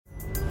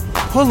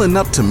Pulling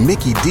up to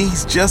Mickey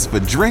D's just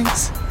for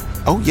drinks?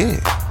 Oh yeah,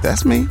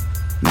 that's me.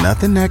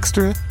 Nothing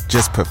extra,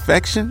 just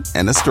perfection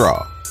and a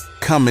straw.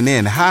 Coming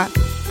in hot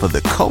for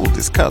the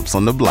coldest cups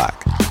on the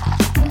block.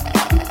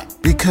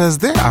 Because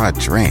there are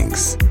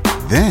drinks.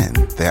 Then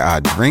there are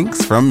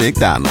drinks from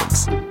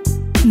McDonald's.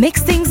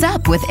 Mix things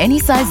up with any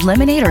size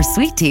lemonade or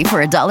sweet tea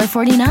for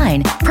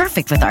 $1.49.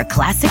 Perfect with our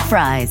classic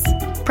fries.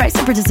 Price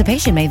and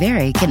participation may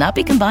vary. Cannot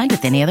be combined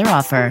with any other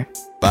offer.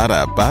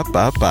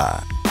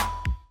 Ba-da-ba-ba-ba.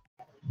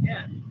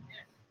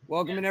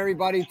 Welcome in,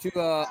 everybody,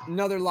 to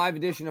another live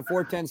edition of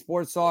 410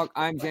 Sports Talk.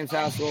 I'm James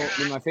Hassel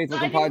with my faithful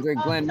compadre,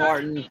 Glenn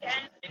Martin.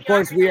 Of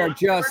course, we are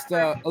just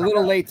a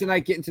little late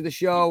tonight getting to the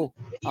show.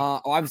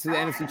 Obviously, the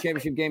NFC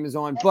Championship game is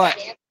on, but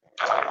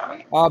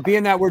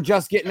being that we're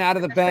just getting out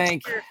of the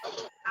bank,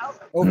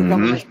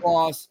 overcoming this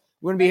loss,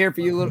 we're going to be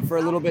here for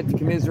a little bit to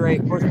commiserate.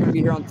 Of course, we're going to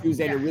be here on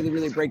Tuesday to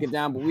really break it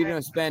down, but we're going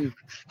to spend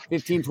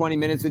 15, 20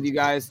 minutes with you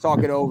guys,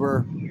 talk it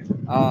over,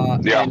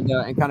 and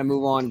kind of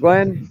move on.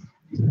 Glenn?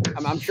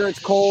 I'm sure it's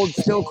cold,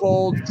 still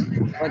cold,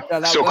 but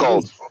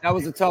that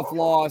was a tough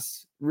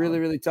loss,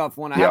 really tough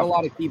one. I have a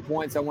lot of key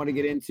points I want to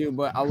get into,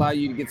 but I'll allow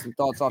you to get some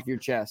thoughts off your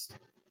chest.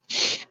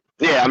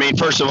 Yeah, I mean,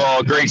 first of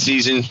all, great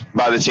season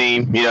by the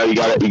team. You know, you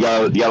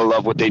gotta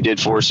love what they did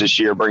for us this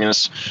year, bringing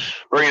us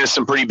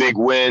some pretty big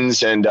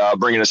wins and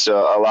bringing us a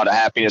lot of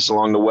happiness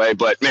along the way.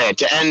 But man,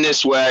 to end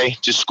this way,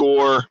 to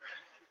score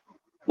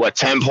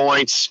 10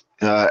 points,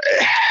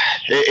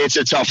 it's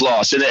a tough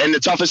loss. And the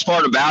toughest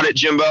part about it,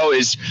 Jimbo,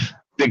 is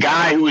the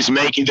guy who was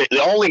making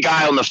the only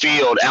guy on the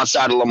field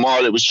outside of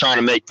Lamar that was trying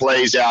to make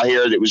plays out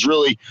here, that was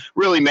really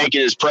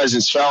making his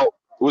presence felt,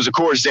 was, of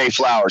course, Zay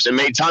Flowers, and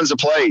made tons of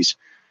plays.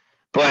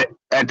 But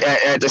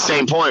at the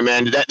same point,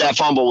 man, that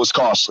fumble was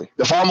costly.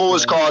 The fumble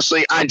was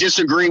costly. I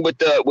disagree with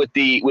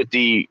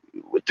the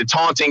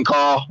taunting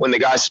call when the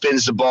guy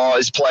spins the ball.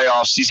 It's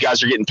playoffs. These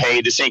guys are getting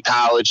paid. This ain't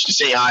college.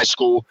 This ain't high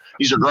school.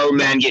 These are grown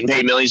men getting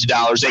paid millions of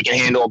dollars. They can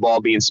handle a ball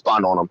being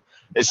spun on them.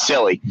 It's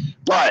silly.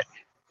 But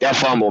that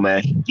fumble,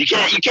 man, you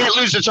can't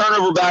lose the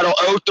turnover battle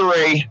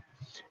 0-3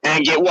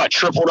 and get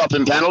tripled up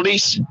in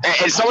penalties.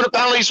 And some of the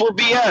penalties were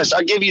BS.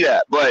 I'll give you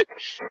that. But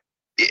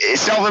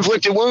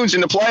self-inflicted wounds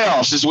in the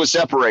playoffs is what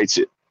separates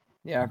it.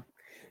 Yeah.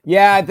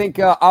 I think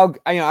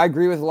I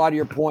agree with a lot of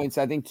your points.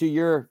 I think to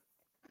your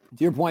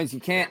points, you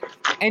can't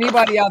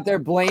anybody out there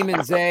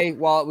blaming Zay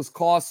while it was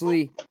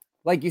costly.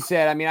 Like you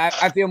said, I mean,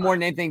 I feel more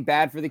than anything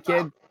bad for the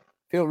kid.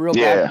 Feel real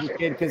bad for the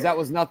kid because that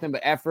was nothing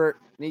but effort.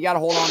 And you got to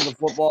hold on to the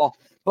football.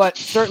 But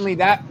certainly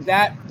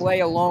that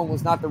play alone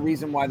was not the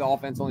reason why the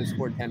offense only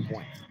scored 10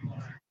 points.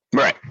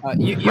 Right.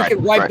 You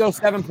could wipe those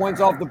 7 points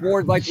off the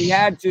board like we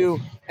had to,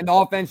 and the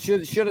offense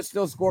should have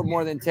still scored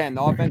more than 10.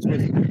 The offense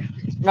was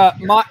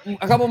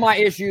a couple of my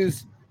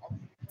issues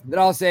that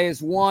I'll say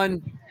is,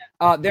 one,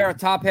 they're a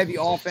top-heavy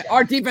offense.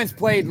 Our defense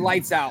played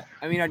lights out.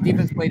 I mean, our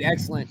defense played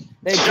excellent.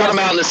 They shut them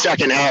out in the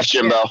second half,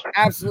 Jimbo. Yeah,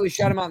 absolutely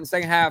shut them out in the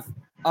second half.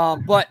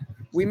 But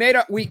we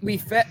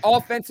fed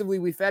offensively.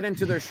 We fed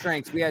into their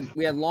strengths. We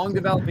had long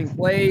developing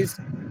plays.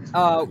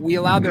 We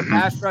allowed their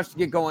pass rush to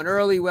get going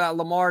early. We allowed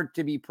Lamar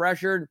to be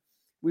pressured.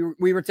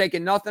 We were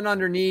taking nothing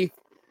underneath,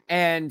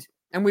 and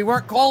we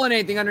weren't calling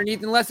anything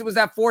underneath unless it was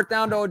that fourth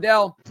down to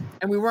Odell,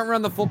 and we weren't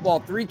running the football.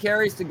 3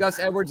 carries to Gus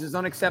Edwards is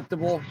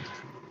unacceptable.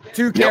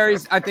 2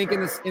 carries, I think,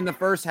 in the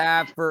first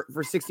half for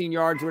 16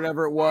 yards,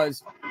 whatever it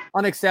was,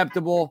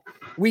 unacceptable.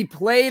 We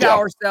played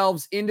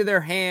ourselves into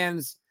their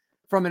hands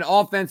from an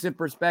offensive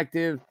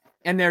perspective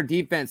and their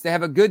defense. They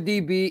have a good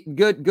DB,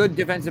 good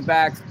defensive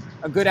backs,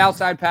 a good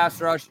outside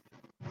pass rush,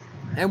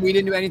 and we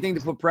didn't do anything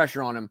to put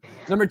pressure on him.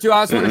 Number 2, I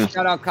also want to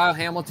shout out Kyle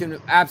Hamilton, who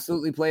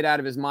absolutely played out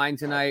of his mind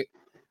tonight.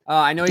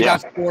 I know he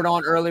got scored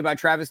on early by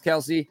Travis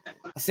Kelce.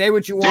 Say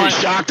what you want. Dude,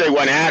 shocked they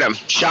went at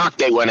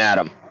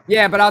him.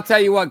 Yeah, but I'll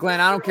tell you what, Glenn,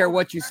 I don't care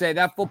what you say.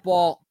 That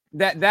football,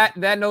 that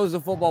nose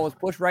of football was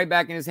pushed right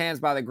back in his hands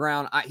by the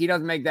ground. He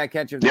doesn't make that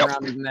catch if the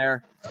ground isn't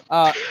there.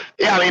 I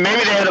mean,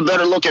 maybe they had a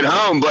better look at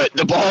home, but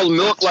the ball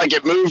looked like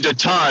it moved a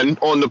ton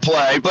on the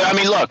play. But, I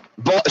mean, look,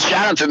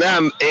 shout out to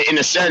them in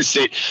the sense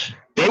that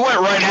they went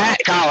right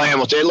at Kyle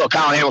Hamilton. Look,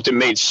 Kyle Hamilton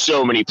made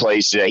so many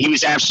plays today. He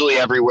was absolutely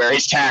everywhere.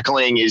 His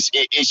tackling it's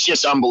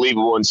just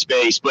unbelievable in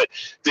space. But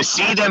to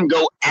see them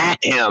go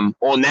at him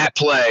on that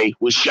play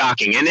was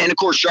shocking. And then, of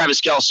course, Travis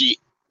Kelce,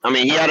 I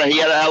mean, he had a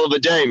hell of a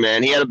day,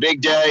 man. He had a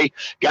big day.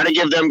 Got to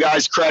give them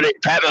guys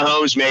credit. Pat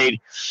Mahomes made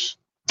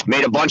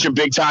a bunch of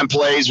big-time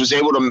plays, was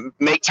able to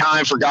make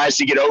time for guys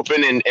to get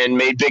open and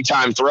made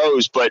big-time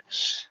throws. But,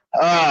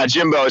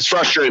 Jimbo, it's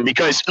frustrating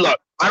because, look,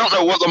 I don't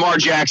know what Lamar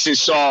Jackson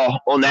saw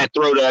on that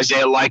throw to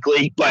Isaiah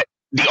Likely, but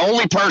the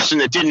only person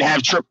that didn't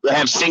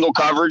have single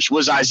coverage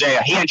was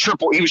Isaiah. He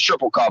was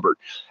triple covered.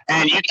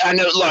 And I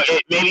know, look,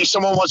 maybe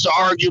someone wants to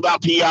argue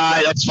about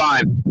PI. That's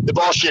fine. The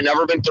ball should have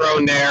never been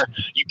thrown there.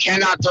 You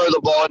cannot throw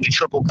the ball into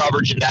triple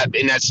coverage in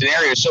that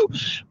scenario. So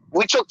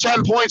we took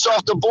 10 points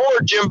off the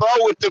board, Jimbo,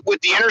 with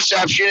the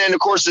interception and,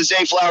 of course, the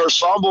Zay Flowers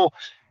fumble.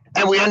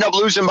 and we end up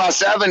losing by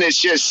 7.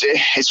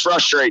 It's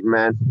frustrating,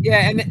 man.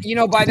 Yeah,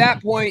 and by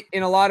that point,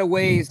 in a lot of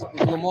ways,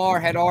 Lamar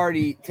had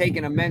already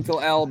taken a mental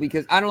L,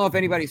 because I don't know if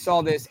anybody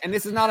saw this, and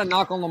this is not a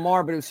knock on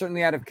Lamar, but it was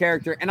certainly out of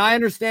character, and I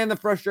understand the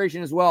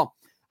frustration as well.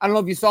 I don't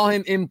know if you saw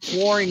him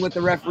imploring with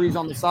the referees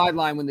on the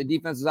sideline when the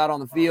defense is out on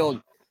the field.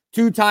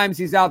 2 times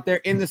he's out there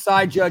in the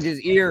side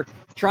judge's ear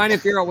trying to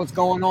figure out what's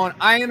going on.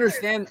 I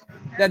understand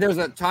that there's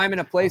a time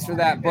and a place for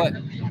that, but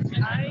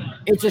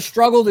it's a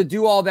struggle to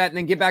do all that and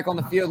then get back on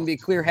the field and be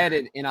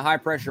clear-headed in a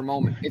high-pressure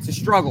moment. It's a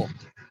struggle.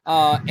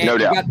 And no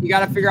doubt. You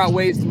got to figure out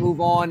ways to move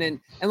on. And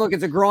look,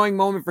 it's a growing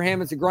moment for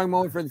him. It's a growing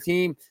moment for the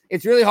team.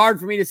 It's really hard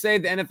for me to say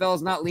the NFL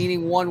is not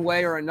leaning one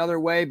way or another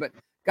way, but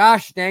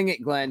gosh dang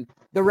it, Glenn.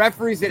 The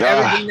referees did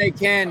everything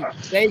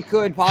they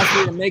could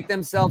possibly to make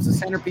themselves the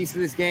centerpiece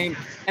of this game.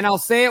 And I'll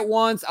say it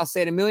once, I'll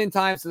say it a million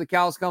times till the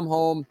cows come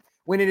home.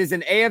 When it is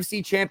an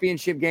AFC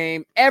championship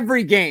game,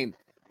 every game,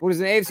 when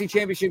it's an AFC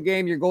championship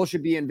game, your goal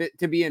should be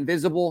to be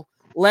invisible.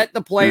 Let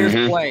the players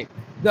play.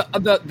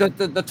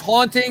 The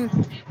taunting,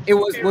 it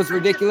was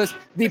ridiculous.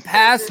 The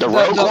pass, the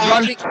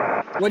running,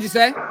 what'd you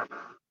say?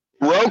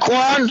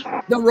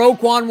 Roquan? The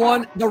Roquan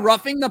one, the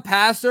roughing the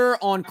passer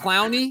on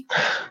Clowney.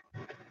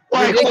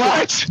 Like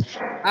what?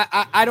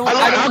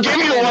 I'll give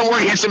you the one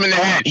where he hits him in the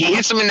head. He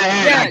hits him in the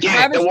head.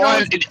 Yeah,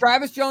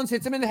 Travis Jones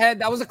hits him in the head.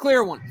 That was a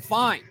clear one.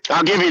 Fine.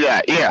 I'll give you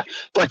that. Yeah,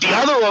 but the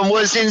other one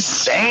was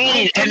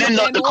insane. And then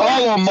the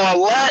call on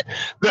Marlette,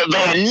 the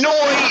Van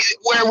Noy,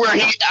 where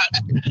he.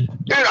 Dude,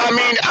 I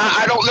mean,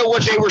 I don't know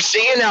what they were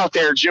seeing out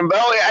there, Jimbo.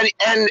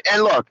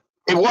 And look,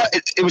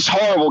 it was a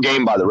horrible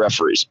game by the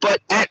referees,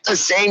 but at the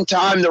same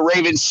time, the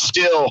Ravens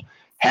still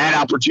had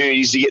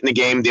opportunities to get in the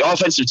game. The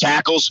offensive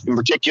tackles, in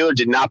particular,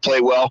 did not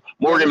play well.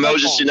 Morgan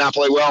Moses did not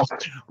play well.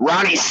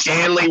 Ronnie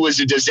Stanley was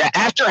a disaster.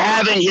 After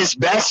having his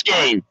best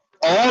game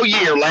all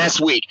year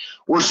last week,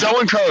 we're so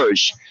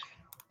encouraged.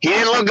 He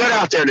didn't look good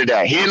out there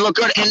today. He didn't look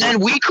good. And then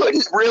we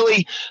couldn't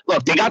really –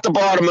 look, they got the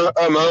ball out of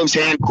Mahomes'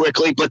 hand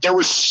quickly, but there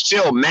was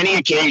still many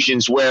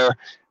occasions where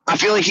I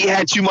feel like he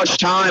had too much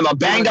time. A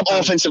banged-up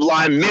offensive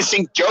line,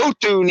 missing Joe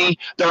Thuney.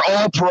 They're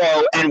all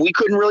pro, and we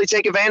couldn't really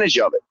take advantage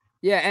of it.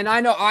 Yeah, and I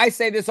know I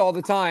say this all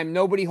the time.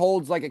 Nobody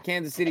holds like a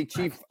Kansas City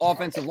Chief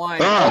offensive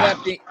line.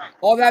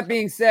 All that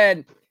being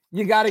said,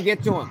 you got to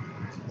get to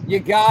him. You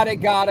gotta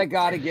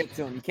get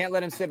to him. You can't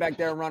let him sit back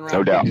there and run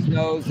around with his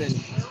nose.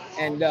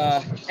 And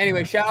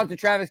anyway, shout out to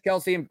Travis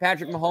Kelce and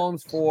Patrick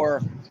Mahomes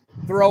for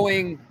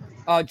throwing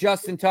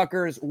Justin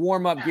Tucker's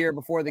warm-up gear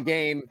before the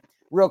game.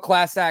 Real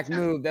class act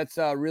move. That's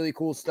really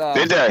cool stuff.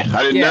 Did they?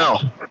 I didn't know.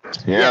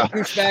 Yeah.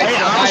 Hey,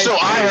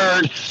 I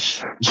heard,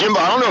 Jimbo,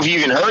 I don't know if you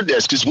even heard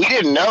this because we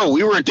didn't know.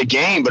 We were at the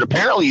game, but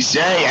apparently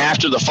Zay,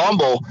 after the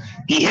fumble,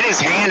 he hit his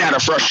hand out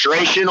of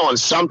frustration on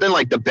something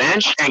like the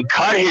bench and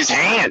cut his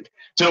hand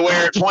to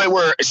where at point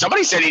where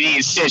somebody said he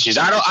needed stitches.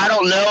 I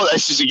don't know.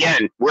 This is,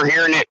 again, we're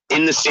hearing it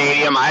in the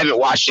stadium. I haven't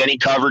watched any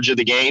coverage of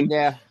the game.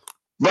 Yeah.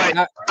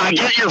 But I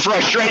get your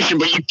frustration,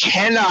 but you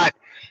cannot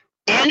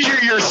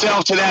injure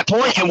yourself to that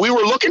point. And we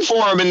were looking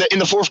for him in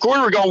the fourth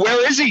quarter. We're going,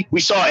 where is he? We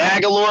saw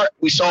Aguilar,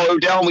 we saw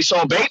Odell, and we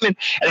saw Bateman.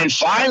 And then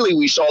finally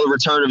we saw the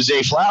return of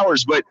Zay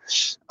Flowers. But,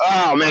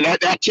 oh, man,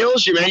 that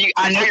kills you, man.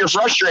 I know you're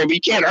frustrated, but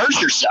you can't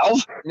hurt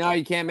yourself. No,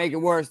 you can't make it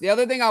worse. The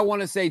other thing I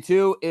want to say,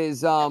 too,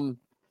 is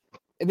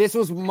this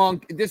was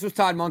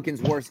Todd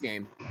Monken's worst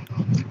game.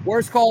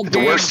 Worst called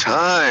game. The worst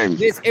time.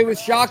 It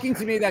was shocking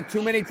to me that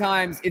too many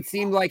times it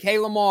seemed like, hey,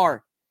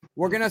 Lamar,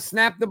 we're going to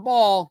snap the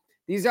ball.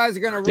 These guys are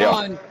going to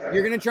run.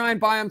 You're going to try and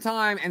buy them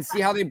time and see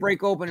how they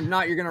break open. If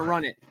not, you're going to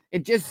run it.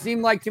 It just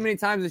seemed like too many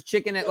times it's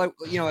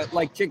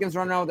like chickens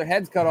running around with their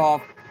heads cut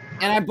off.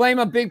 And I blame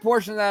a big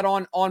portion of that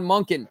on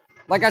Monken.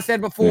 Like I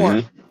said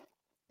before,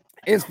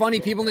 it's funny.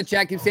 People in the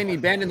chat keep saying he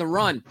abandoned the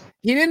run.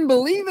 He didn't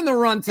believe in the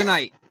run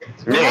tonight.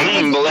 He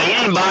didn't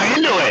buy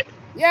into it.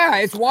 Yeah,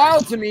 it's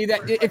wild to me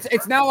that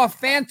it's now a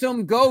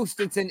phantom ghost.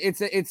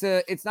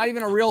 It's not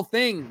even a real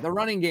thing. The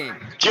running game.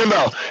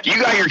 Jimbo, you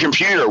got your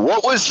computer.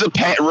 What was the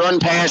run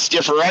pass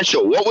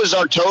differential? What was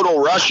our total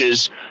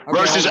rushes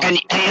versus? And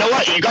you know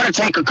what? You got to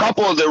take a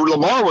couple of the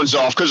Lamar ones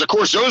off because of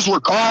course those were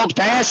called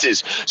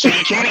passes, so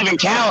you can't even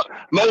count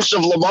most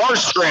of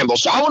Lamar's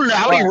scrambles. So I want to know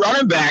how many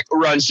running back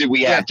runs did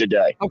we have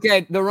today?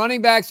 Okay, the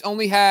running backs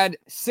only had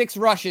 6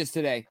 rushes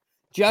today.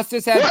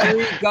 Justice had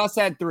 3. Gus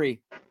had 3.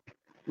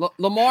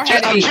 Lamar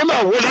had 8.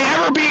 Jimbo, were they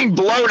ever being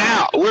blown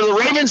out? Were the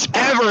Ravens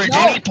ever at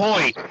any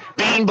point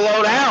being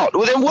blown out?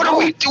 Well, then what are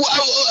we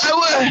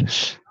doing?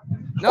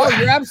 No,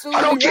 you're absolutely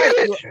I don't right. get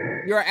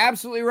it. You're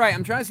absolutely right.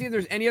 I'm trying to see if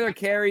there's any other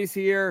carries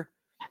here.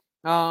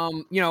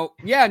 No.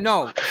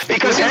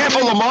 Because half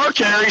of Lamar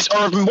carries,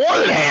 or more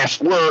than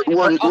half,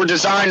 were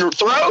designed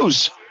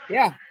throws.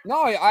 Yeah.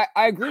 No, I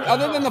agree.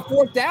 Other than the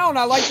 4th down,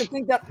 I like to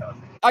think that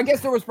I guess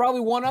there was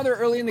probably one other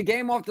early in the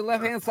game off the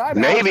left-hand side.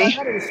 Maybe. I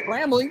thought it was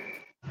scrambling.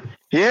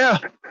 Yeah.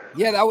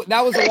 Yeah, that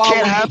was a wild one.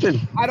 Can't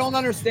happen. I don't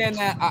understand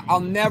that.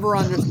 I'll never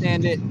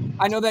understand it.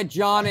 I know that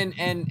John and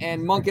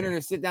Monken are going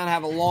to sit down and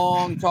have a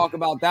long talk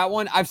about that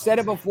one. I've said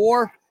it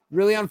before.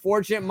 Really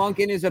unfortunate.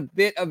 Monken is a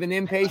bit of an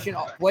impatient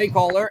play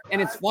caller,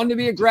 and it's fun to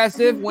be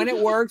aggressive when it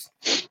works.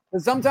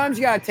 But sometimes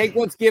you got to take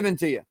what's given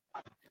to you.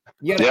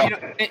 You know,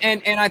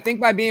 and I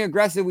think by being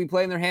aggressive, we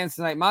play in their hands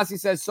tonight. Masi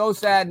says, so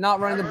sad, not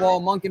running the ball.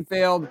 Monken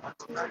failed.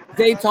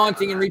 Zay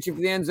taunting and reaching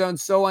for the end zone.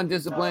 So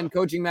undisciplined.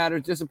 Coaching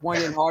matters.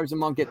 Disappointed in Harves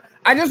and Monken.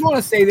 I just want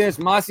to say this,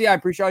 Masi. I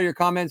appreciate all your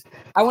comments.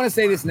 I want to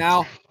say this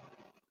now.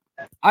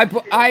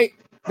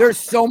 There's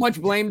so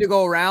much blame to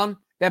go around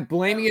that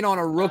blaming it on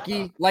a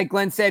rookie, like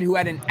Glenn said, who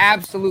had an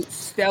absolute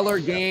stellar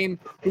game,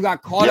 who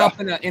got caught up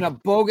in a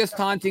bogus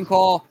taunting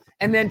call,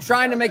 and then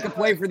trying to make a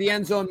play for the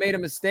end zone made a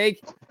mistake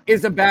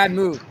is a bad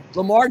move.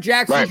 Lamar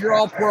Jackson's your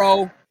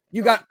all-pro.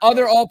 You got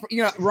other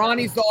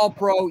Ronnie's the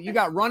all-pro. You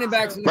got running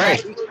backs in the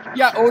back. You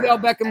got Odell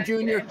Beckham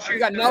Jr. You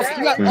got Nelson.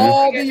 You got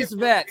all these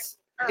vets.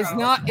 It's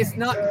not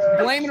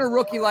blaming a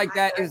rookie like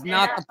that is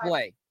not the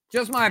play.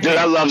 Just my opinion.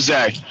 Dude, I love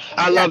Zay.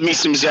 I love me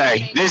some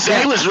Zay.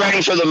 Zay was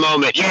ready for the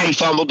moment. Yeah, he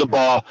fumbled the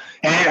ball,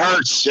 and it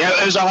hurts.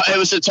 It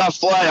was a tough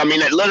play. I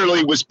mean, it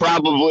literally was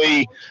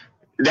probably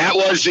that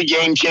was the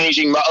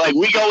game-changing. Like,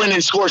 we go in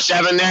and score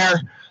 7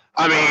 there.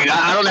 I mean,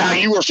 I don't know how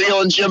you were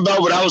feeling, Jimbo,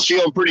 but I was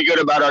feeling pretty good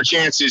about our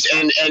chances.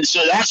 And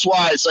so that's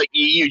why it's like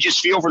you just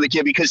feel for the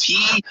kid because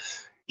he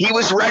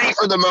was ready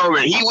for the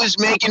moment. He was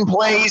making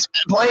plays,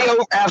 play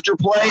after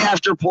play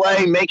after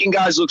play, making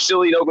guys look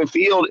silly in open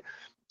field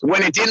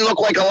when it didn't look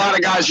like a lot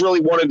of guys really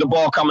wanted the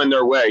ball coming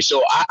their way.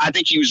 So I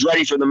think he was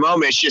ready for the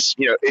moment. It's just,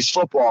 it's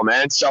football,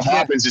 man. Stuff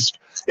happens.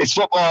 It's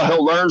football.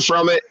 He'll learn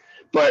from it.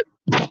 But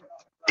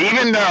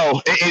even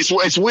though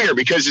it's weird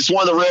because it's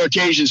one of the rare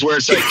occasions where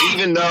it's like,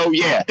 even though,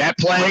 that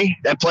play,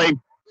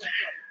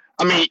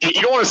 I mean,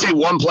 you don't want to say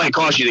one play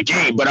cost you the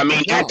game, but I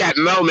mean, at that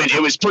moment,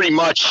 it was pretty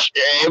much,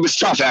 it was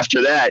tough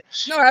after that.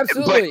 No,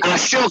 absolutely. But I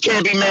still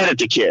can't be mad at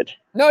the kid.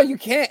 No, you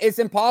can't. It's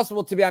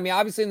impossible to be. I mean,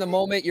 obviously in the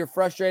moment you're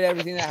frustrated,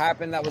 everything that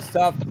happened, that was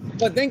tough.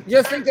 But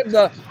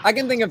I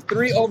can think of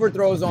 3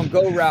 overthrows on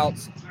go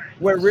routes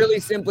where really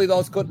simply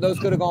those could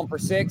have gone for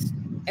 6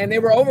 and they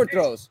were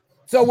overthrows.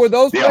 So were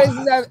those plays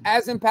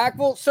as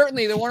impactful?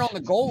 Certainly they weren't on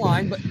the goal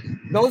line, but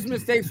those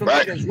mistakes were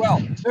made as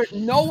well.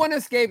 No one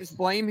escapes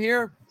blame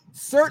here.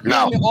 Certainly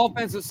on the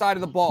offensive side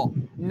of the ball,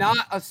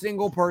 not a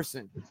single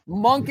person.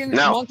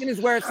 Monken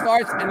is where it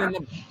starts,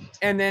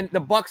 and then the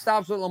buck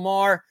stops with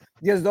Lamar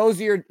because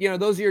those are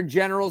your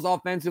generals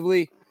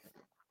offensively.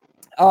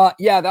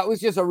 That was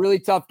just a really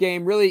tough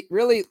game. Really,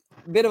 really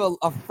bit of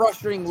a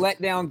frustrating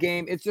letdown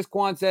game. It's just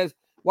Quan says,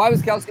 why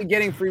was Kelsey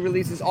getting free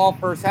releases all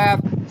first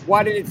half?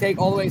 Why did it take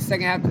all the way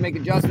second half to make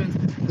adjustments?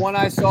 When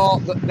I saw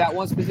that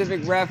one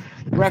specific ref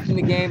in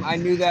the game, I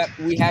knew that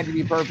we had to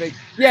be perfect.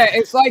 Yeah,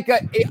 it's like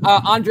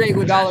Andre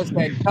Iguodala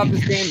said,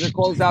 toughest games are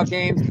closeout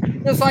games.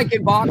 Just like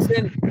in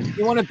boxing,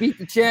 you want to beat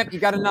the champ, you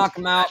got to knock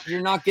him out.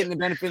 You're not getting the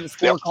benefit of the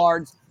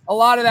scorecards. A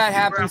lot of that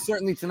happened.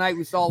 Certainly tonight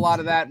we saw a lot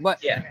of that.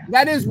 But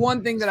that is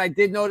one thing that I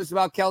did notice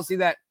about Kelsey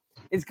that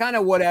is kind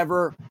of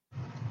whatever.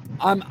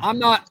 I'm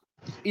not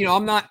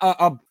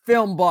a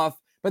film buff,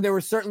 but there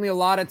were certainly a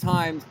lot of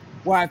times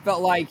where I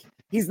felt like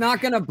he's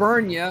not going to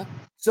burn you.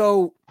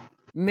 So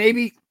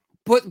maybe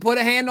put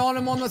a hand on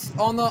him on the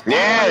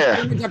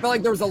I felt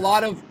like there was a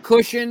lot of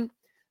cushion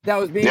that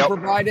was being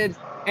provided.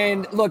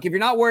 And look, if you're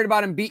not worried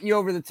about him beating you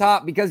over the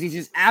top because he's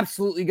just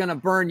absolutely going to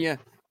burn you,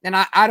 then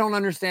I don't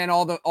understand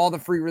all the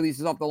free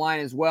releases off the line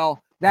as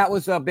well. That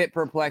was a bit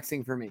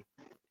perplexing for me.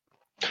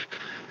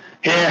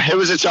 Yeah, it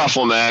was a tough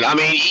one, man. I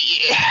mean,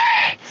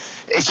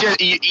 it's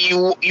just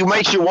you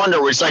makes you wonder.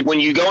 It's like when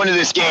you go into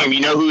this game, you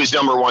know who his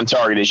number one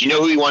target is. You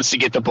know who he wants to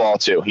get the ball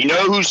to. You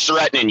know who's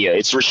threatening you.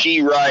 It's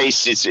Rashee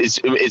Rice. It's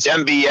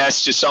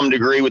MVS to some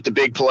degree with the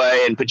big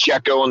play and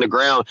Pacheco on the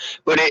ground.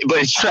 But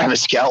it's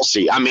Travis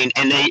Kelce. I mean,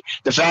 and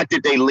the fact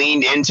that they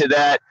leaned into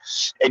that,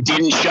 it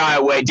didn't shy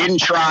away, didn't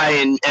try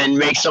and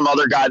make some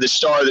other guy the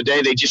star of the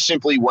day. They just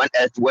simply went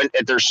at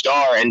their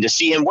star. And to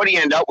see him, what did he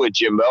end up with,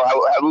 Jimbo?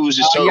 How was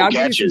his total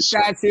catches?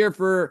 Stats here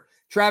for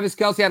Travis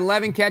Kelce. Had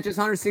 11 catches,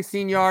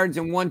 116 yards,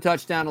 and 1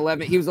 touchdown.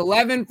 11. He was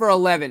 11 for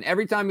 11.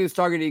 Every time he was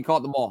targeted, he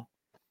caught the ball.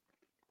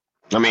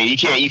 I mean, you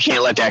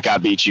can't let that guy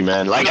beat you,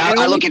 man. Like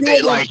I look at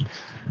it like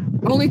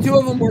only 2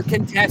 of them were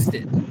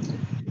contested.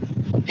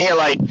 Yeah,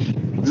 like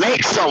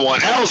make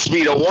someone else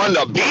be the one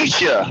to beat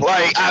you.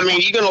 Like, I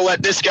mean, you're gonna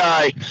let this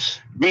guy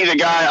be the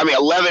guy. I mean,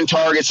 11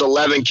 targets,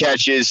 11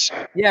 catches.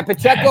 Yeah,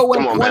 Pacheco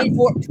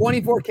went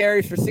 24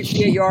 carries for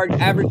 68 yards,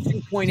 averaged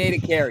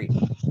 2.8 a carry.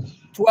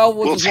 12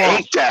 was We'll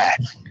take that.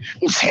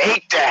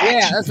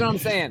 Yeah, that's what I'm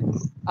saying.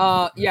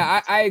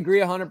 I agree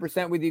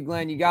 100% with you,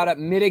 Glenn. You got to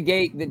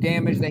mitigate the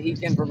damage that he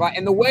can provide.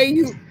 And the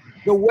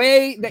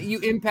way that you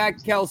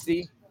impact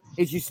Kelsey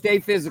is you stay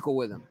physical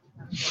with him.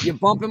 You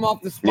bump him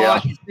off the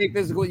spot, you stay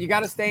physical. You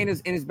got to stay in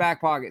his back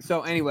pocket.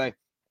 So anyway,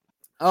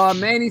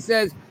 Manny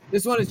says,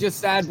 this one is just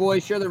sad,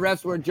 boys. Sure, the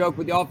refs were a joke,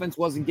 but the offense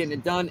wasn't getting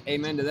it done.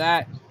 Amen to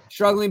that.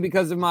 Struggling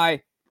because of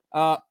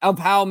of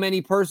how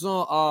many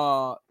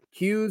personal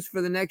cues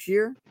for the next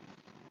year.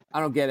 I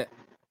don't get it.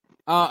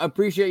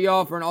 Appreciate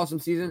y'all for an awesome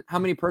season. How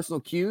many personal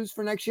cues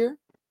for next year?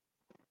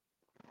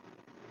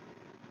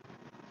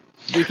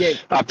 BK.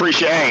 I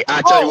appreciate.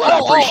 I tell you what, I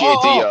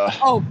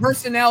appreciate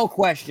personnel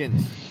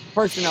questions.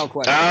 Oh,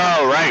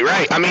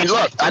 right. I mean,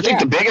 look, I think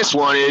the biggest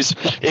one is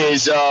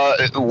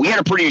we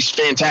had a pretty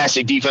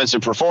fantastic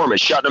defensive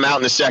performance, shutting them out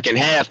in the second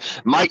half.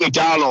 Mike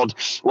McDonald,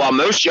 while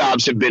most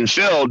jobs have been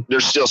filled,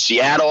 there's still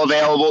Seattle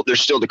available.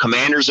 There's still the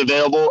Commanders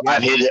available. Yeah.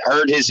 I've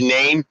heard his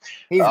name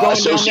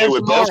associated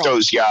with both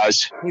those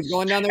guys. He's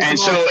going down there and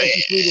tomorrow.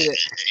 So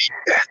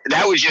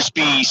that would just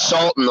be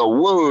salt in the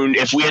wound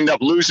if we end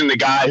up losing the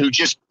guy who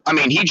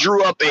he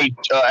drew up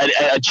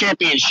a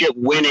championship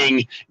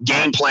winning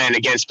game plan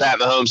against Pat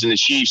Mahomes and the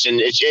Chiefs,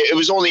 and it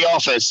was only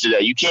offense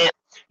today. You can't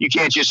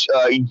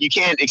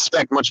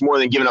expect much more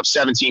than giving up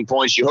 17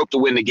 points. You hope to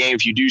win the game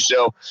if you do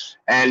so,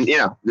 and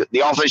the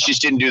offense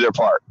just didn't do their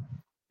part.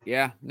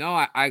 Yeah,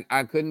 no,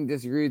 I couldn't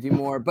disagree with you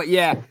more. But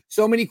yeah,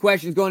 so many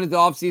questions going into the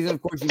offseason.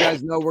 Of course, you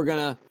guys know we're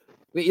gonna,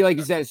 like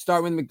you said,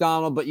 start with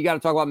McDonald, but you got to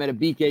talk about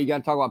Metabike, you got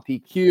to talk about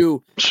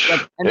PQ,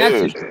 and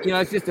that's just,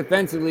 it's just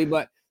defensively,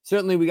 but.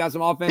 Certainly, we got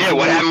some offense. Yeah,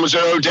 what happened was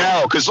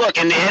Odell. Because, look,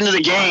 in the end of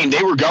the game,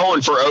 they were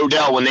going for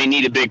Odell when they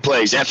needed big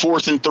plays. That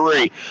 4th and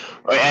 3,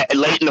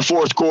 late in the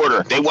fourth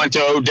quarter, they went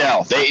to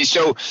Odell.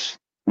 So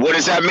what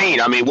does that mean?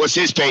 I mean, what's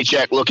his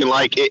paycheck looking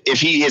like if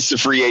he hits the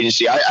free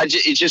agency?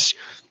 It's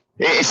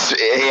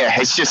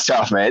just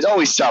tough, man. It's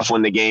always tough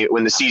when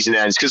the season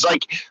ends. Because,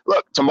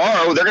 look,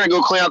 tomorrow they're going to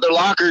go clean out their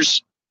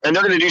lockers, and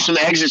they're going to do some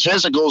exit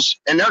physicals,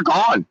 and they're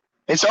gone.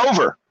 It's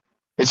over.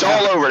 It's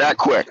all over that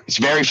quick. It's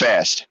very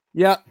fast.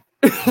 Yeah.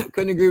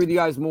 Couldn't agree with you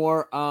guys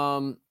more.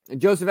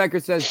 Joseph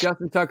Eckert says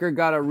Justin Tucker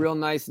got a real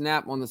nice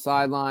nap on the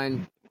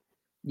sideline.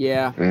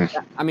 Yeah.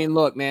 I mean,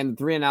 look, man, the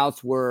 3 and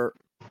outs were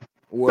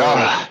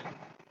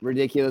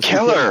ridiculous.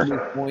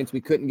 Killer. Points. We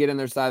couldn't get in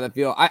their side of the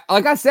field.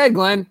 Like I said,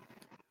 Glenn,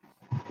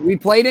 we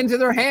played into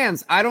their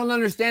hands. I don't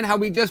understand how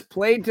we just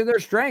played to their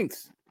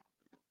strengths.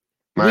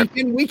 Right.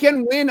 We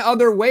can win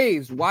other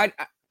ways. Why?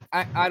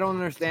 I don't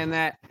understand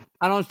that.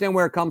 I don't understand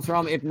where it comes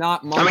from. If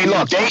not, I mean,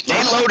 look,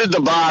 they loaded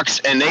the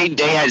box and they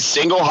had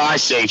single high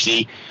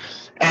safety.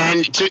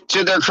 And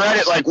to their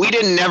credit, we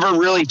never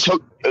really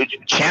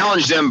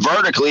challenged them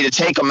vertically to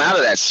take them out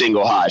of that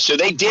single high. So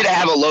they did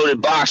have a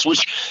loaded box,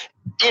 which,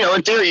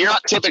 in theory, you're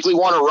not typically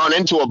want to run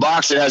into a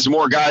box that has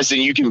more guys than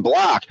you can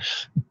block.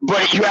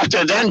 But you have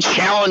to then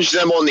challenge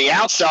them on the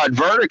outside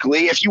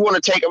vertically if you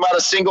want to take them out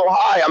of single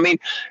high. I mean,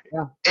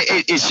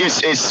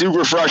 it's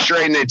super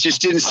frustrating. It just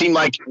didn't seem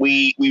like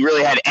we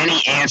really had any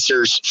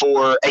answers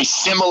for a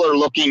similar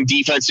looking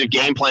defensive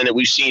game plan that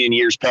we've seen in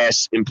years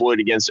past employed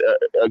against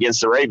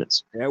the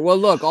Ravens. Yeah, well,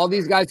 look, all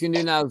these guys can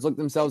do now is look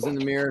themselves in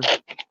the mirror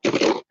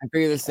and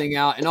figure this thing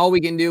out. And all we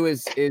can do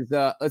is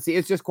let's see.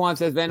 It's just Quan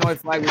says Van Noy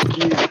flag was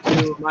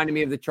huge, reminded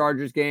me of the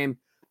Chargers game.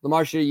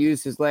 Lamar should have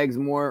used his legs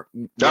more.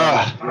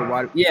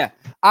 Yeah,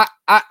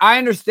 I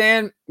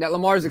understand that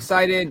Lamar's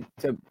excited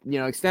to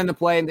extend the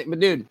play, but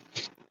dude,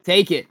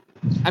 take it.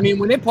 I mean,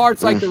 when it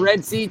parts like the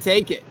Red Sea,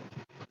 take it.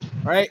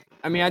 Right?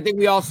 I mean, I think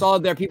we all saw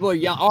it there. People are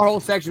yelling. Our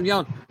whole section was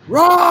yelling,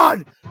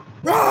 "Run,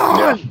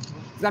 run!" Yeah.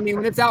 I mean,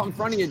 when it's out in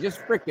front of you, just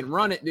freaking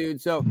run it, dude.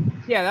 So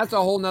yeah, that's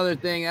a whole nother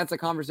thing. That's a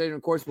conversation,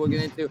 of course, we'll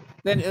get into.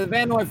 Then the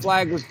Van Noy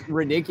flag was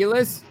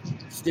ridiculous,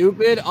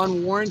 stupid,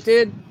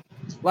 unwarranted.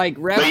 But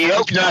you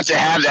hope not to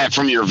have that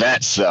from your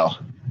vets, though.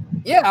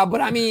 Yeah,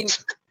 but I mean,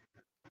 it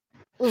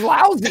was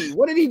lousy.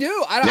 What did he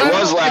do? It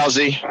was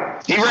lousy.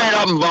 He ran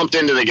up and bumped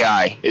into the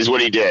guy, is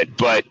what he did.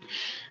 But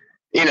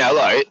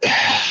look,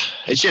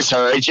 it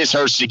just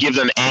hurts to give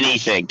them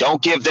anything.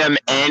 Don't give them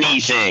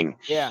anything.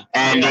 Yeah.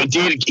 And they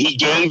did. He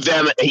gave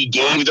the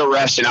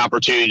refs an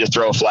opportunity to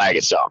throw a flag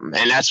at something,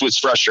 and that's what's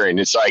frustrating.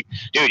 It's like,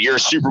 dude, you're a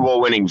Super Bowl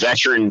winning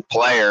veteran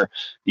player.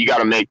 You got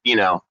to make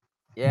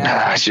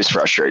Yeah, it's just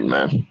frustrating,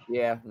 man.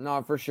 Yeah,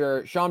 no, for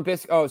sure. Sean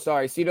Pisk. Oh,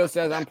 sorry. Cito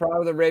says I'm proud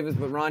of the Ravens,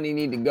 but Ronnie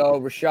need to go.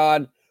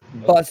 Rashad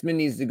Busman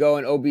needs to go,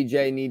 and OBJ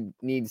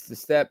needs to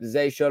step.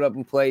 Zay showed up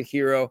and played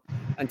hero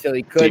until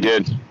he could. He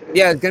did.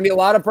 Yeah, it's gonna be a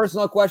lot of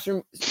personal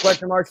question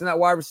marks in that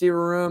wide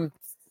receiver room.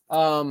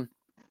 And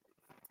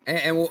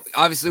we'll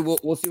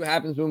see what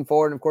happens moving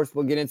forward. And of course,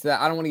 we'll get into that.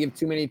 I don't want to give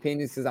too many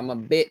opinions because I'm a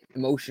bit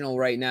emotional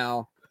right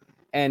now.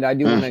 And I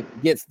do want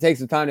to take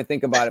some time to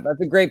think about it. But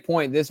that's a great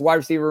point. This wide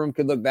receiver room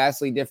could look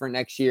vastly different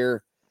next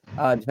year,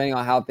 depending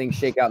on how things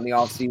shake out in the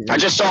offseason. I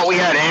just thought we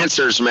had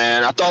answers,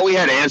 man. I thought we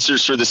had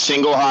answers for the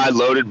single high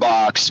loaded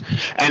box.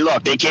 And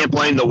look, they can't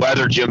blame the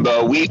weather,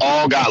 Jimbo. We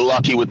all got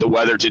lucky with the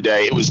weather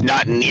today. It was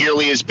not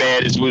nearly as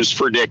bad as was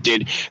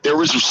predicted. There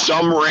was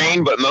some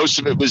rain, but most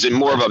of it was in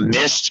more of a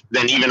mist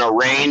than even a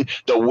rain.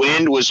 The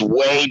wind was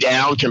way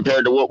down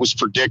compared to what was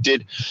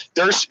predicted.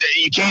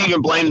 You can't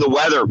even blame the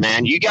weather,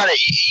 man. You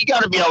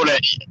gotta be able to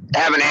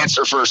have an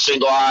answer for a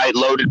single high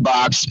loaded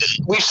box.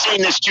 We've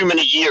seen this too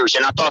many years,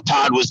 and I thought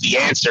Todd was the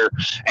answer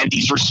and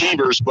these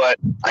receivers, but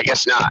I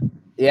guess not.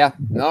 Yeah,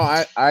 no,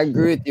 I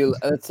agree with you.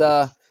 Let's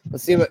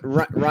Let's see what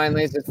Ryan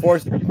Lane says.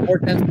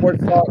 410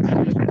 Sports Talk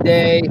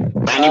Day.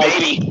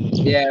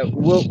 Yeah,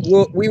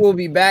 we will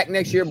be back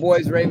next year,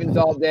 boys. Ravens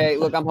all day.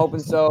 Look, I'm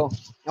hoping so.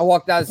 I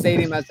walked out of the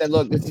stadium. I said,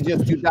 look, this is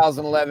just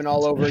 2011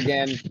 all over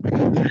again.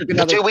 Dude,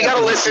 we got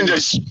to listen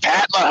to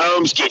Pat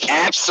Mahomes get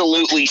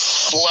absolutely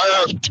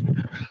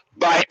slurped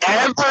by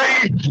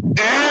every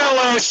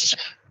analyst.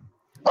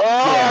 Oh,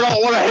 yeah. I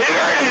don't want to hear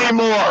it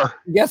anymore.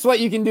 Guess what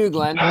you can do,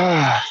 Glenn?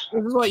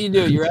 This is what you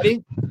do. You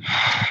ready?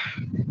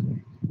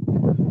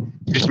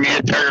 Just me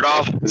and turn it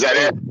off? Is that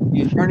it?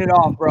 You turn it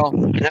off, bro.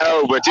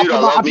 No, but dude, I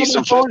love me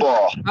some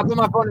football. I put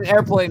my phone in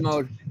airplane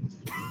mode.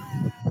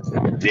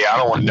 Yeah, I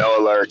don't want no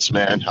alerts,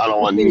 man. I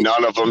don't want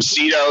none of them.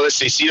 Cito, let's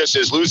see. Cito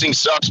says losing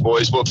sucks,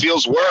 boys. What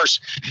feels worse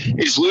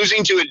is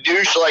losing to a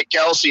douche like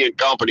Kelsey and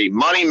company.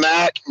 Money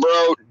Mac,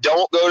 bro,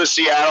 don't go to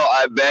Seattle.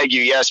 I beg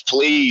you. Yes,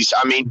 please.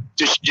 I mean,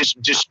 just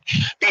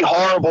be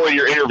horrible in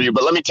your interview.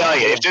 But let me tell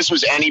you, if this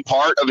was any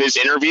part of his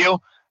interview,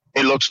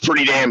 it looks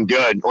pretty damn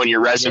good on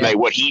your resume. Yeah.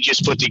 What he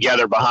just put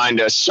together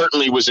behind us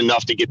certainly was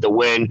enough to get the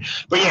win.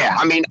 But yeah,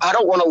 I mean, I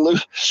don't want to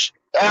lose.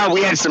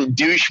 We had some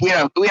douche. We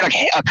had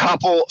a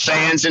couple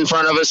fans in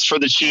front of us for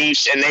the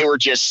Chiefs, and they were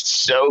just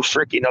so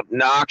freaking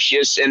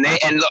obnoxious. And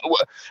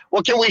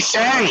what can we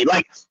say?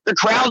 Like, the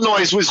crowd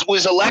noise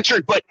was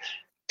electric, but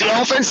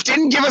the offense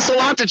didn't give us a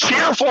lot to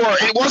cheer for.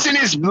 It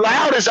wasn't as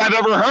loud as I've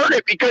ever heard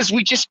it because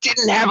we just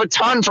didn't have a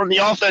ton from the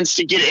offense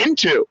to get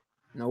into.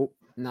 Nope,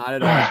 not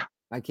at all.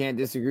 I can't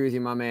disagree with you,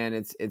 my man.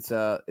 It's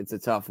a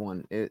tough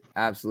one.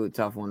 Absolute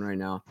tough one right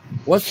now.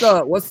 What's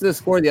the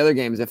score of the other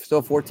game? Is it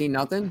still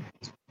 14-0?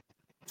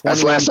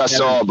 That's last I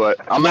saw, but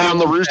I'm out on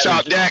the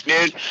rooftop deck,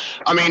 dude.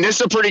 I mean, this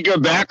is a pretty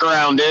good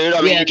background, dude.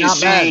 I mean, you can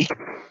see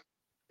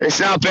it's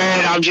not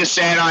bad. I'm just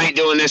saying I ain't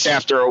doing this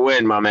after a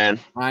win, my man.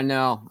 I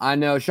know.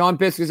 Sean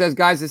Pisker says,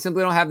 guys, I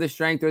simply don't have the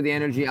strength or the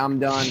energy. I'm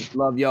done.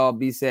 Love y'all.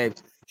 Be safe.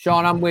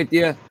 Sean, I'm with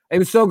you. It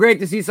was so great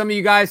to see some of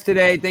you guys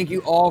today. Thank you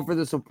all for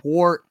the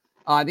support.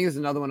 I think there's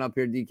another one up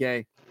here,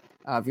 DK.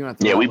 If you want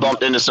to we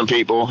bumped into some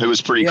people. It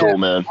was pretty cool,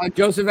 man.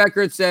 Joseph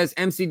Eckert says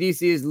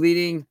MCDC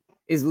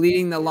is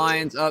leading the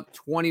Lions up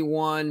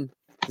 21-7.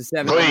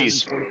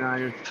 Please.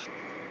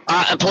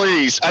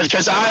 Please,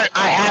 because I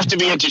have to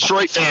be a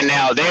Detroit fan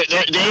now.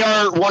 They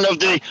are one of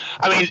the –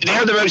 I mean,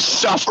 they're the most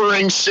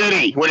suffering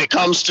city when it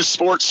comes to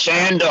sports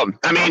fandom.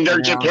 I mean,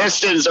 their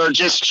Pistons are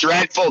just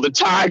dreadful. The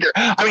Tiger –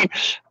 I mean,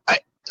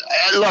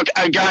 look,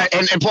 I got –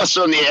 and plus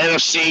on the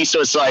NFC, so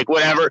it's like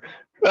whatever.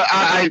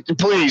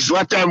 Please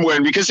let them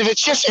win, because if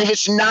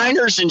it's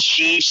Niners and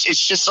Chiefs,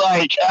 it's just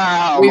like,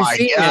 oh my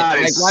God,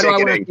 it's why do I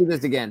want to see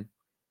this again?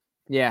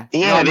 Yeah.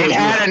 Yeah, they've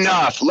had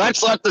enough.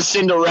 Let's let the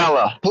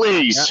Cinderella,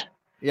 please.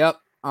 Yep.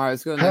 All right,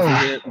 let's go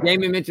next here.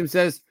 Damon Mitchum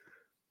says,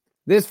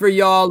 this for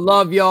y'all.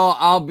 Love y'all.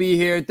 I'll be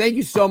here. Thank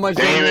you so much,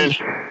 Damon.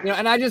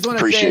 And I just want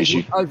to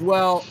say as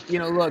well,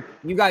 look,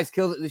 you guys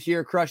killed it this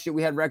year, crushed it.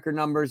 We had record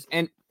numbers,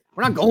 and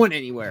we're not going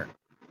anywhere.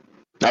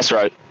 That's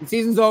right. The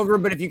season's over,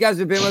 but if you guys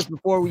have been with us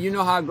before, you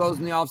know how it goes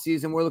in the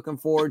offseason. We're looking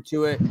forward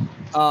to it.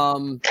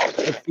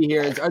 Let's see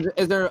here.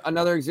 Is there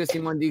another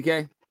existing one,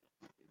 DK?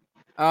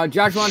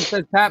 Josh Ron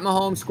says Pat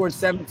Mahomes scored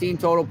 17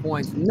 total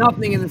points.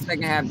 Nothing in the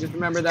second half. Just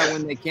remember that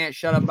when they can't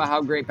shut up about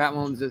how great Pat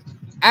Mahomes is.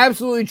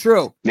 Absolutely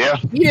true. Yeah.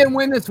 He didn't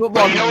win this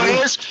football game. You know what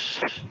it is?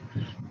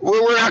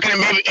 We're not going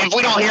to – if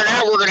we don't hear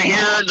that, we're going to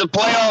hear the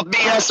playoff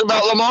BS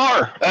about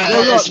Lamar,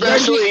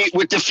 especially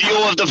with the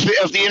fuel of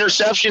the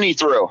interception he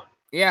threw.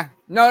 Yeah.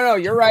 No,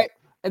 you're right.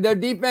 And their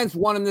defense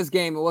won in this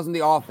game. It wasn't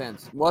the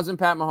offense. It wasn't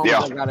Pat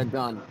Mahomes that got it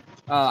done.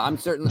 I'm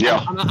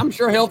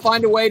sure he'll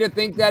find a way to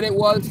think that it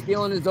was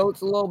stealing his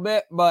oats a little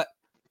bit, but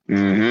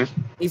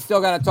he's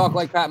still got to talk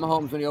like Pat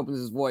Mahomes when he opens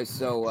his voice.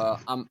 So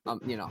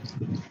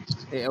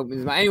it opens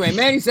his mouth. Anyway,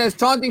 Manny says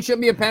taunting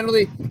shouldn't be a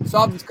penalty.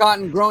 Soft as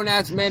cotton, grown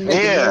ass men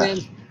making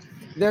millions.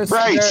 They're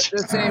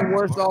saying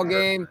worst all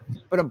game,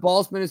 but a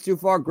ball spin is too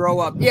far. Grow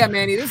up. Yeah,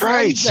 Manny. This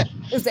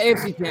is the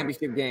AFC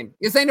Championship game.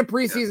 This ain't a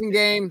preseason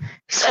game.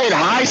 This ain't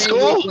high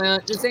school.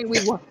 This ain't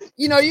week one.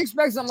 You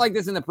expect something like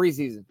this in the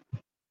preseason.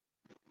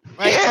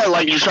 Right? Yeah,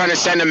 like you're trying to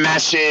send a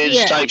message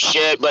type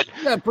shit, but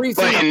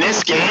in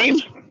this game?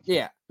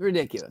 Yeah,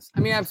 ridiculous.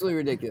 I mean, absolutely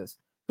ridiculous.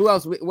 Who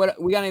else? We got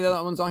any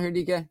other ones on here,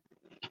 DK?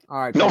 All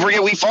right. Don't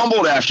forget we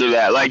fumbled after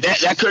that. Like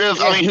that could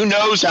have. I mean, who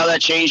knows how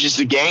that changes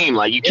the game?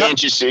 Like you can't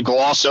just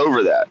gloss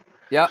over that.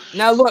 Yeah.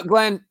 Now look,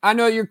 Glenn. I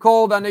know you're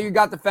cold. I know you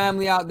got the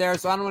family out there,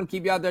 so I don't want to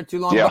keep you out there too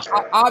long. Yeah.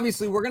 But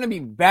obviously, we're gonna be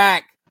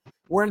back.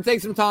 We're gonna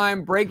take some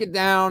time, break it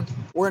down.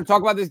 We're gonna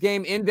talk about this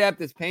game in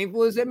depth, as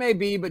painful as it may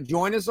be. But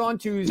join us on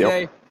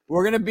Tuesday. Yep.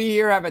 We're gonna be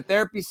here, have a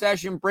therapy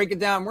session, break it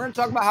down. We're gonna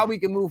talk about how we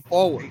can move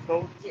forward.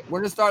 We're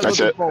gonna start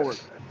looking forward.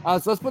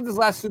 So let's put this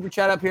last super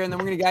chat up here, and then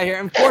we're gonna get out here.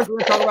 And of course, we're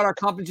gonna talk about our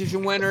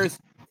competition winners.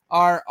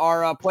 Our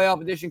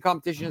playoff edition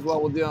competition as well.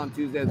 We'll do it on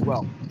Tuesday as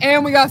well.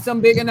 And we got some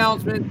big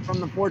announcements from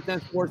the 410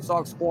 Sports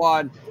Talk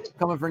squad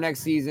coming for next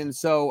season.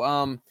 So,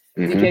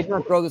 DK, if you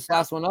want to throw this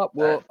last one up,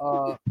 we'll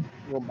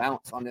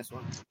bounce on this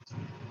one.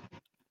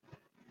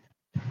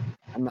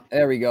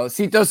 There we go.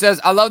 Cito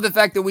says, I love the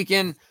fact that we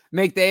can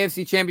make the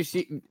AFC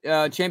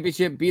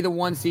championship, be the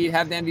 1 seed,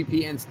 have the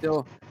MVP, and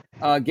still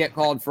get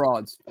called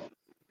frauds.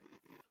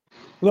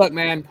 Look,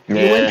 man, you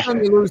win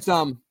some, you lose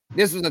some.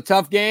 This was a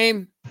tough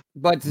game,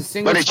 but it's a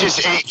single. But it just,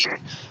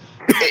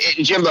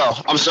 Jimbo,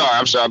 I'm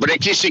sorry, but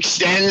it just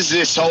extends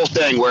this whole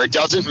thing where it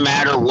doesn't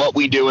matter what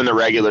we do in the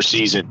regular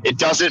season. It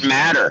doesn't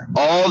matter.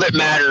 All that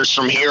matters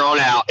from here on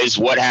out is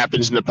what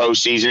happens in the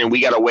postseason, and we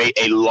got to wait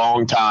a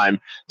long time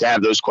to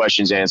have those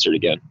questions answered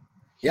again.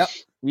 Yep,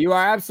 you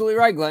are absolutely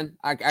right, Glenn.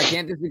 I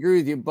can't disagree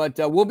with you, but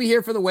we'll be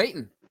here for the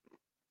waiting.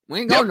 We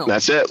ain't going nowhere.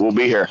 That's it. We'll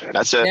be here.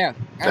 That's it. Yeah,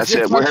 that's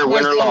it. We're here,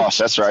 win or loss.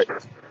 That's right.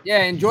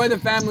 Yeah, enjoy the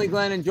family,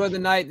 Glenn. Enjoy the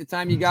night, the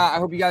time you got. I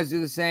hope you guys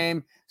do the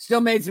same.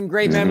 Still made some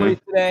great memories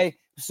today.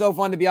 So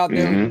fun to be out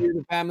there with you,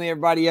 the family,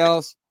 everybody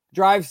else.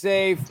 Drive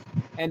safe,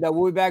 and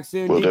we'll be back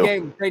soon.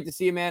 DK, great to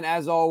see you, man,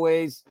 as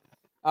always.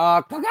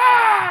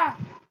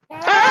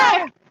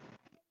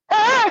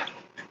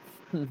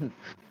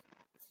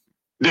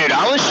 Dude,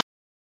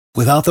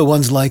 Without the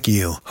ones like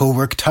you, who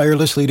work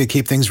tirelessly to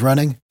keep things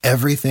running,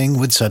 everything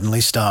would suddenly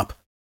stop.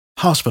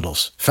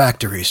 Hospitals,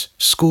 factories,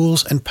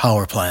 schools, and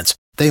power plants,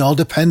 they all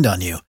depend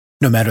on you.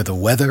 No matter the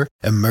weather,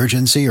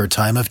 emergency, or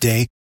time of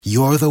day,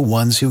 you're the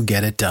ones who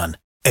get it done.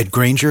 At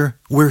Grainger,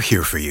 we're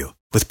here for you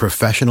with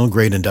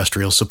professional-grade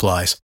industrial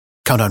supplies.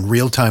 Count on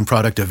real-time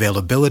product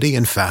availability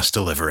and fast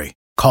delivery.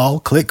 Call,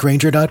 click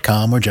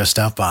Grainger.com, or just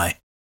stop by.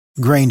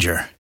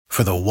 Grainger,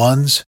 for the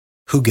ones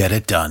who get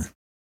it done.